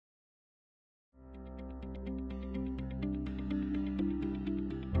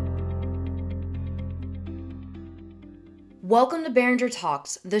Welcome to Behringer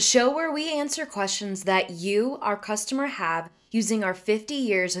Talks, the show where we answer questions that you, our customer, have using our 50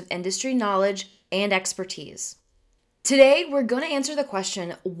 years of industry knowledge and expertise. Today, we're going to answer the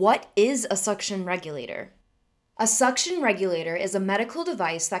question, what is a suction regulator? A suction regulator is a medical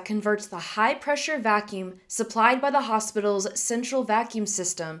device that converts the high-pressure vacuum supplied by the hospital's central vacuum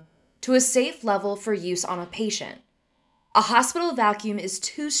system to a safe level for use on a patient. A hospital vacuum is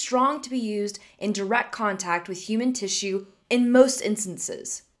too strong to be used in direct contact with human tissue in most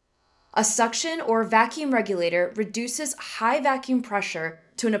instances. A suction or vacuum regulator reduces high vacuum pressure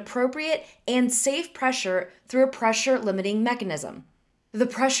to an appropriate and safe pressure through a pressure limiting mechanism. The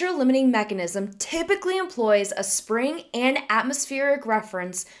pressure limiting mechanism typically employs a spring and atmospheric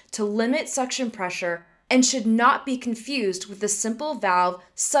reference to limit suction pressure and should not be confused with a simple valve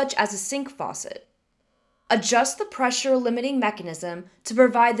such as a sink faucet. Adjust the pressure limiting mechanism to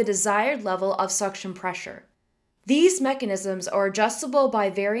provide the desired level of suction pressure. These mechanisms are adjustable by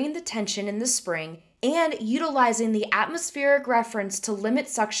varying the tension in the spring and utilizing the atmospheric reference to limit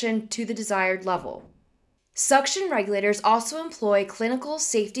suction to the desired level. Suction regulators also employ clinical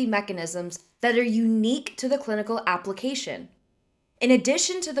safety mechanisms that are unique to the clinical application. In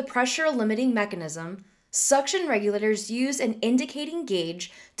addition to the pressure limiting mechanism, suction regulators use an indicating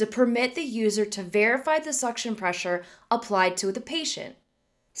gauge to permit the user to verify the suction pressure applied to the patient.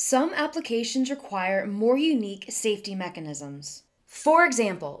 Some applications require more unique safety mechanisms. For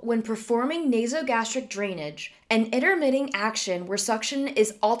example, when performing nasogastric drainage, an intermitting action where suction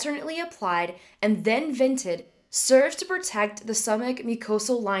is alternately applied and then vented serves to protect the stomach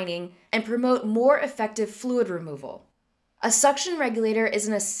mucosal lining and promote more effective fluid removal. A suction regulator is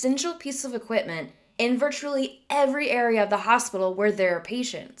an essential piece of equipment in virtually every area of the hospital where there are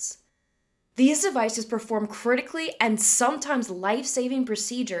patients. These devices perform critically and sometimes life-saving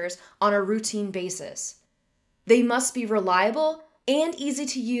procedures on a routine basis. They must be reliable and easy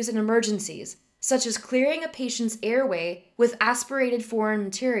to use in emergencies, such as clearing a patient's airway with aspirated foreign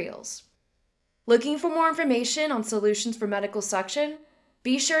materials. Looking for more information on solutions for medical suction?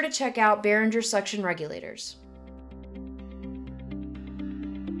 Be sure to check out Behringer Suction Regulators.